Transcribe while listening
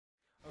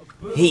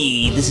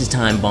Hey, this is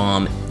Time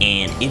Bomb,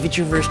 and if it's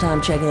your first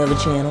time checking out the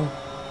channel,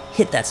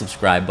 hit that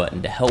subscribe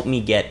button to help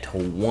me get to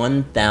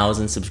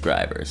 1,000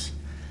 subscribers.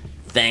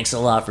 Thanks a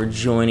lot for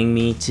joining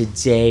me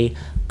today.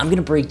 I'm going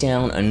to break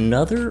down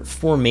another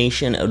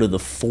formation out of the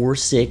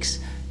 4-6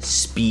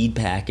 speed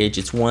package.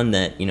 It's one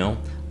that,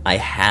 I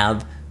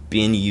have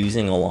been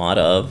using a lot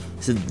of.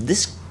 So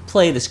this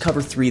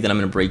cover 3 that I'm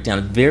going to break down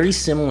is very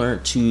similar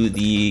to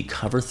the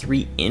cover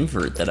 3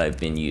 invert that I've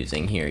been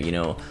using here.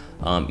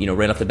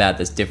 Right off the bat,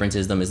 this difference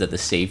is that the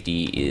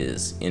safety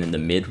is in the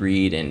mid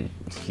read, and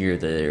here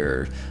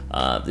the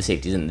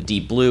safety is in the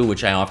deep blue,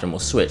 which I often will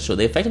switch. So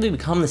they effectively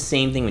become the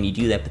same thing when you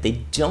do that, but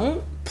they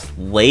don't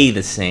play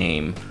the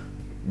same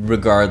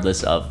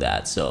regardless of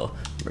that. So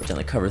break down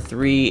the cover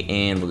 3,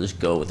 and we'll just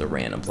go with a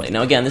random play.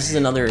 Now again, this is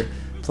another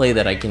play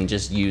that I can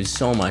just use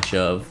so much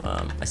of.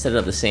 I set it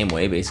up the same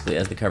way basically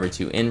as the cover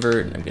 2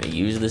 invert. I'm going to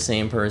use the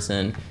same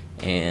person,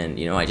 and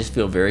I just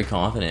feel very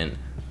confident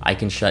I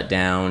can shut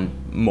down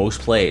most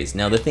plays.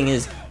 Now the thing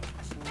is,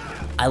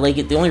 I like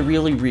it. The only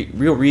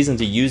real reason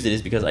to use it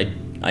is because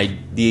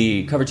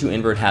the cover 2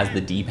 invert has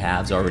the deep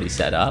halves already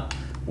set up,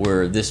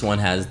 where this one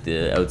has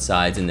the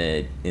outsides in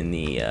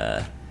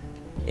the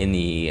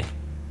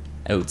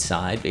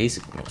outside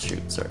basically. Oh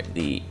shoot, sorry.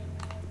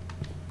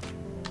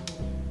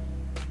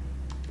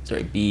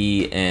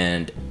 B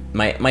and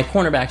my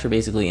cornerbacks are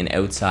basically in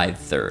outside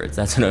thirds.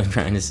 That's what I'm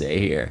trying to say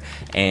here.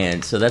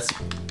 And so that's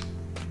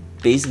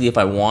basically, if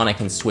I want, I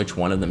can switch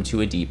one of them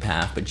to a deep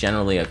half, but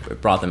generally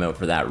I've brought them out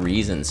for that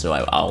reason, so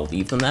I'll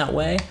leave them that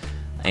way.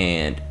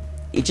 And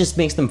it just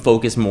makes them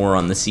focus more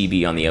on the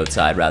CB on the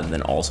outside rather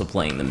than also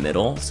playing the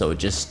middle. So it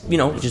just,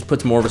 it just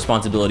puts more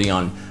responsibility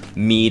on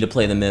me to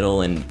play the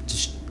middle, and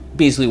just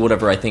basically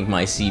whatever I think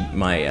my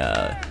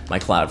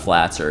cloud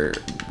flats are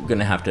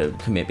gonna have to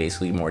commit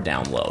basically more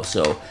down low.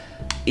 So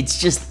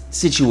it's just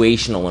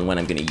situational and when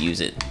I'm gonna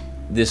use it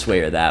this way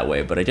or that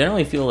way, but I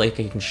generally feel like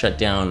I can shut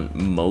down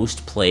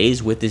most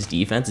plays with this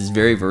defense. It's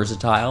very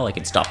versatile. I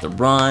can stop the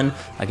run,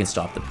 I can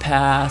stop the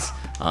pass,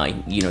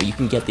 you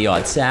can get the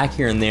odd sack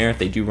here and there if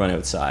they do run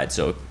outside.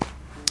 So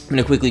I'm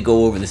gonna quickly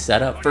go over the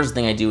setup. First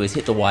thing I do is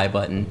hit the Y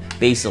button,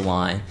 base the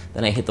line,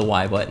 then I hit the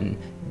Y button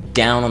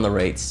down on the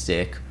right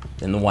stick,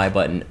 then the Y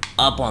button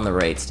up on the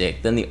right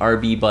stick, then the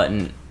RB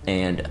button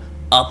and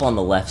up on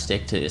the left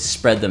stick to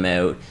spread them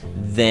out.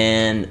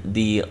 Then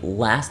the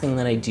last thing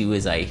that I do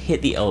is I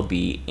hit the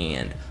LB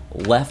and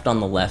left on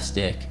the left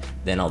stick,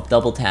 then I'll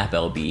double tap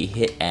LB,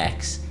 hit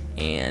X,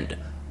 and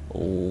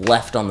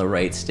left on the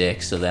right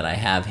stick so that I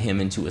have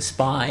him into a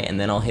spy, and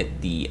then I'll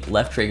hit the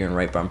left trigger and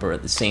right bumper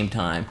at the same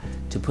time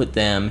to put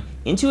them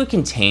into a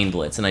contained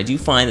blitz. And I do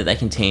find that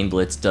contained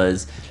blitz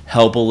does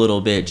help a little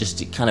bit,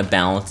 just it kind of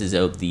balances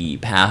out the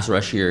pass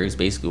rush here is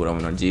basically what I'm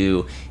going to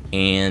do.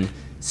 And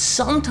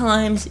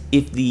sometimes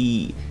if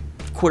the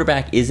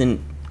quarterback isn't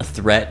a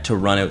threat to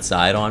run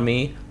outside on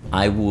me,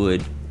 I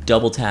would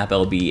double tap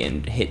LB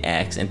and hit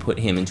X and put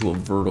him into a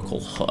vertical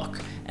hook.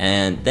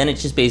 And then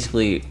it's just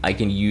basically, I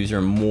can use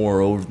her more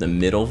over the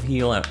middle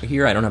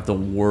here. I don't have to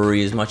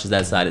worry as much as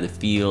that side of the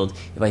field.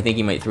 If I think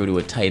he might throw to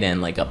a tight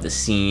end like up the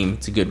seam,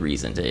 it's a good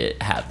reason to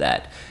have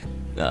that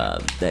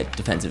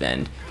defensive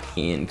end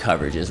in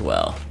coverage as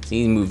well. So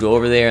he moved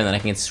over there, and then I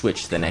can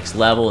switch to the next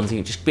level, and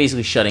so just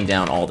basically shutting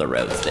down all the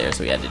routes there,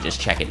 so we had to just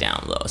check it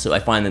down low. So I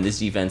find that this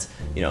defense,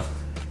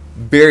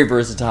 very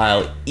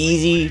versatile,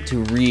 easy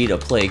to read a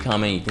play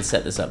coming. You can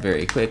set this up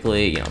very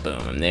quickly, boom,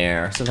 I'm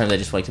there. Sometimes I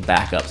just like to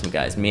back up some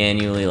guys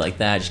manually like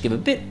that, just give a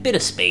bit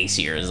of space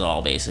here is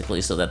all basically,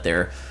 so that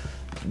they're,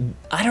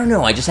 I don't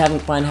know, I just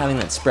find having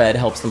that spread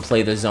helps them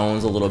play their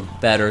zones a little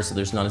better, so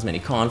there's not as many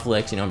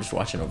conflicts. I'm just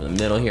watching over the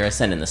middle here. I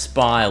send in the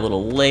spy a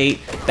little late.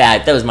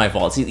 Bad, that was my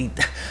fault. See,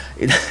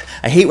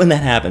 I hate when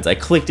that happens. I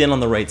clicked in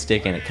on the right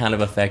stick and it kind of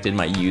affected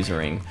my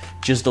usering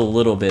just a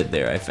little bit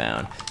there, I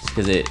found,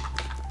 because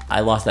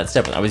I lost that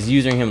step. I was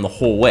using him the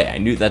whole way. I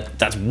knew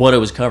that's what I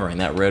was covering,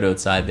 that road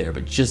outside there,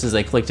 but just as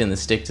I clicked in the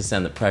stick to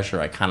send the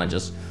pressure, I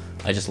just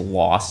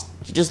lost.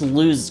 You just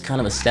lose kind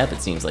of a step,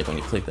 it seems like, when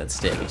you click that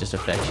stick. It just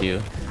affects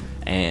you.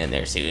 And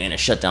there, so you're gonna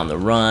shut down the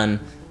run.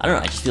 I don't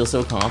know, I just feel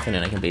so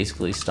confident I can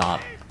basically stop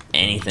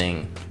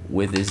anything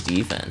with this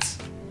defense.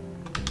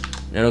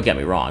 Now, don't get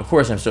me wrong, of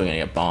course I'm still gonna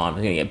get bombed,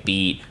 I'm gonna get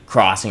beat,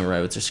 crossing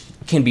routes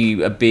can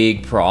be a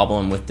big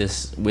problem with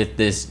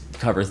this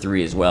cover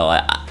 3 as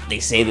well. They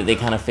say that they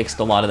kind of fixed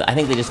a lot of that. I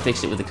think they just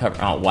fixed it with the cover.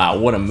 Oh wow,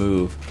 what a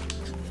move.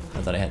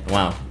 I thought I had,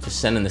 wow, just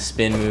sending the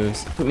spin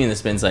moves. Put me in the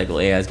spin cycle.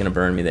 AI's gonna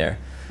burn me there.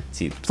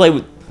 See,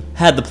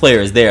 had the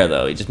players there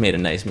though. He just made a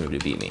nice move to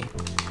beat me.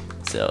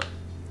 So,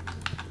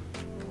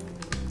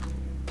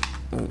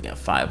 we got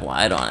 5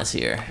 wide on us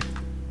here.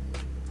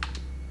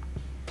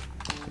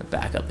 Gonna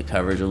back up the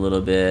coverage a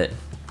little bit.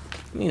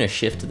 I'm gonna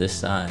shift to this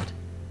side.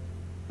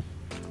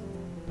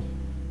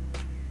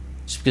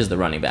 Just because the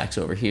running back's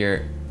over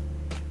here,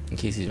 in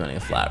case he's running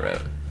a flat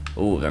route.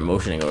 Oh, they're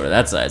motioning over to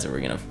that side, so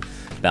we're gonna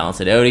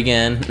balance it out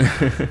again.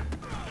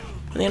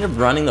 They end up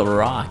running the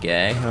rock,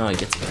 eh? Oh, it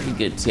gets pretty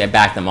good. See, I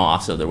backed them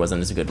off, so there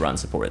wasn't as a good run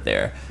support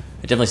there.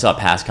 I definitely saw a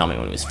pass coming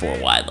when it was 4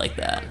 wide like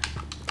that.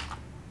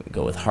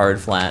 Go with hard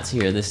flats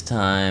here this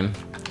time.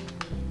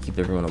 Keep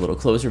everyone a little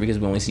closer because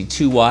we only see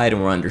 2 wide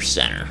and we're under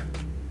center.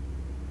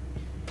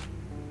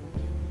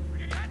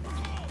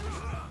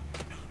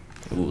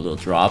 Ooh, little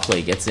draw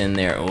play gets in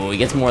there. Oh, he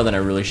gets more than I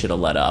really should have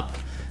let up.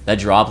 That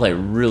draw play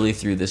really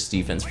threw this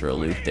defense for a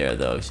loop there,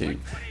 though. So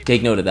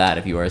take note of that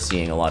if you are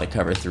seeing a lot of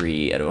cover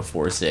 3 out of a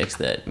 4-6,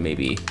 that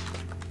maybe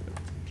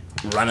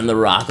running the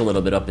rock a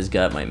little bit up his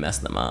gut might mess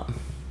them up.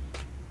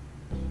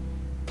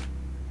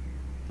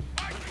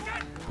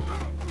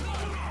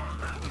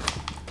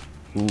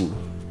 Ooh.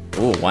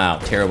 Oh, wow.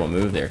 Terrible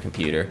move there,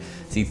 computer.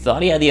 So he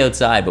thought he had the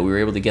outside, but we were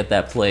able to get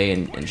that play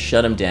and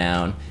shut him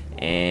down.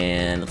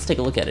 And let's take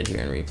a look at it here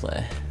in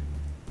replay.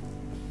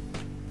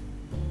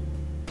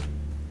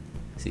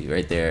 See,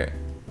 right there,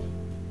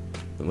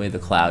 the way the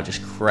cloud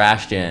just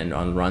crashed in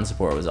on run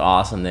support was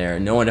awesome there.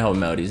 No one to help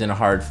him out. He's in a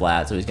hard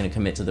flat, so he's going to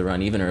commit to the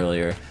run even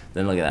earlier.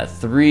 Then look at that.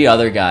 3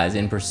 other guys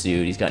in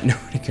pursuit. He's got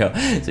nowhere to go.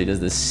 So he does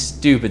this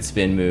stupid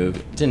spin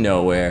move to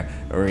nowhere,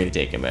 and we're going to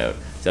take him out.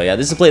 So yeah,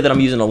 this is a play that I'm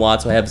using a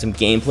lot, so I have some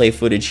gameplay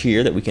footage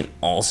here that we can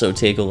also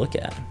take a look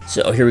at.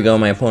 So here we go,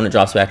 my opponent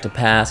drops back to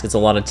pass, gets a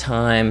lot of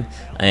time,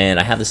 and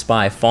I have the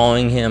spy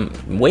following him,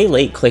 way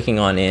late clicking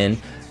on in,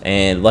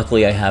 and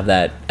luckily I have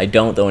that, I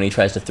don't though, and he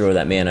tries to throw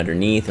that man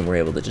underneath, and we're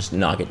able to just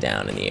knock it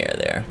down in the air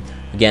there.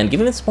 Again,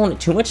 giving this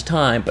opponent too much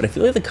time, but I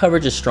feel like the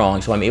coverage is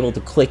strong, so I'm able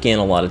to click in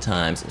a lot of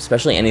times,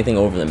 especially anything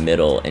over the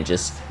middle, and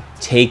just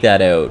take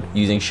that out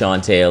using Sean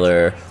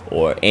Taylor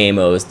or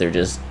Amos. They're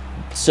just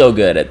so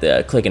good at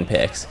the click and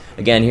picks.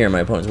 Again, here my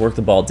opponents work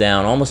the ball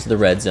down almost to the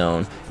red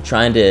zone,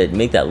 trying to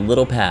make that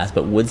little pass,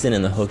 but Woodson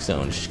in the hook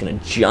zone is just going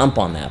to jump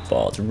on that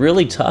ball. It's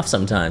really tough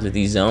sometimes with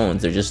these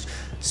zones. They're just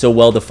so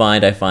well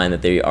defined, I find,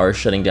 that they are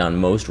shutting down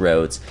most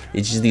routes.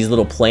 It's just these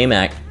little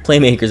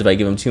playmakers, if I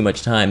give them too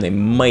much time, they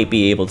might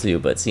be able to,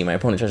 but see, my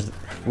opponent tries to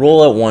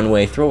roll out one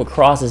way, throw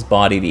across his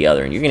body the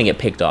other, and you're going to get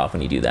picked off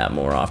when you do that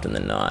more often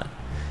than not.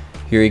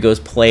 Here he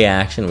goes, play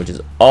action, which is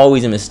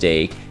always a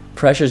mistake.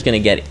 Pressure's going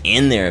to get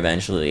in there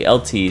eventually.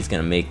 LT is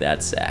going to make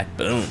that sack.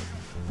 Boom.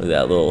 Look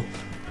at that little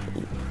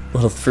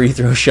free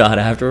throw shot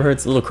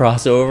afterwards. A little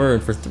crossover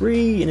and for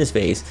 3 in his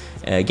face.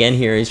 Again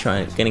here he's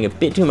getting a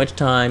bit too much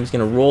time. He's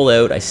going to roll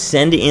out. I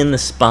send in the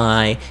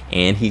spy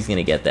and he's going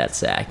to get that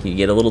sack. You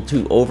get a little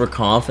too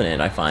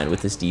overconfident, I find,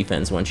 with this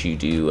defense. Once you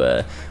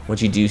do,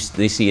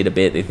 they see it a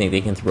bit. They think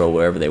they can throw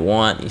wherever they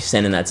want. You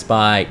send in that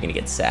spy, you're going to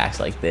get sacks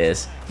like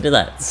this. Look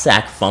at that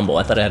sack fumble.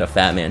 I thought I had a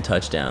fat man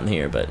touchdown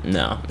here, but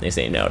no, they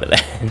say no to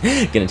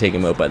that. Gonna take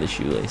him out by the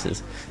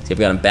shoelaces. See, I've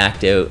got him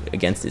backed out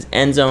against his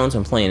end zone, so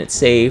I'm playing it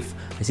safe.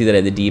 I see that I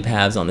have the deep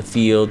halves on the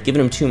field, giving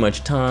him too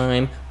much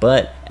time,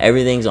 but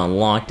everything's on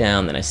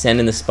lockdown. Then I send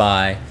in the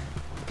spy,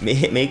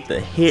 make the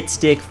hit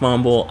stick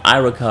fumble, I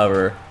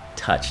recover,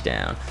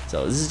 touchdown.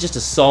 So this is just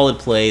a solid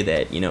play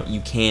that, you know,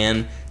 you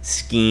can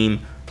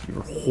scheme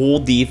your whole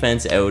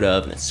defense out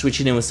of, and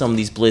switch it in with some of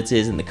these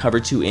blitzes and the cover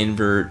 2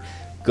 invert.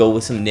 Go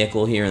with some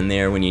nickel here and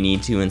there when you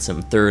need to, and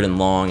some 3rd and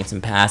long and some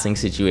passing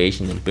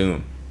situations, and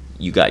boom,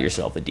 you got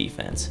yourself a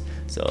defense.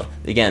 So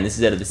again, this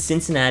is out of the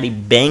Cincinnati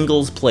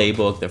Bengals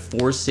playbook, their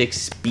 4-6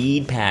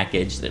 speed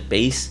package, the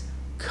base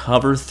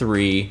cover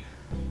 3.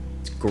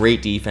 It's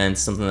great defense,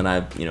 something that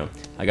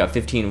I got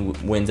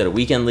 15 wins at a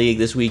weekend league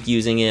this week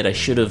using it. I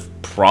should have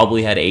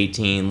probably had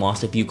 18,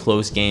 lost a few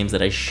close games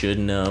that I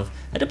shouldn't have.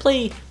 I had to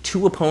play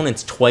 2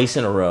 opponents twice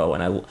in a row,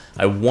 and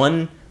I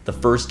won the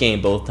first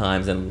game both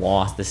times and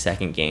lost the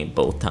second game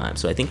both times.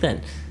 So I think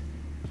that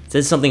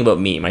says something about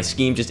me. My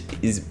scheme just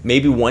is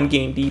maybe 1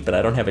 game deep, but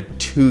I don't have a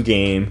 2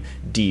 game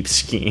deep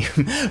scheme.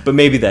 But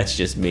maybe that's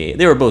just me.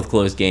 They were both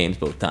close games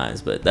both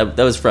times, but that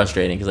was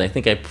frustrating because I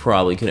think I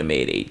probably could have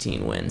made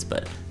 18 wins.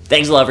 But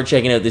thanks a lot for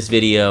checking out this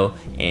video,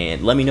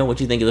 and let me know what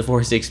you think of the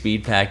 4-6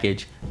 speed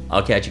package.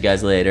 I'll catch you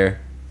guys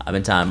later. I've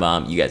been Time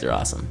Bomb. You guys are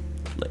awesome.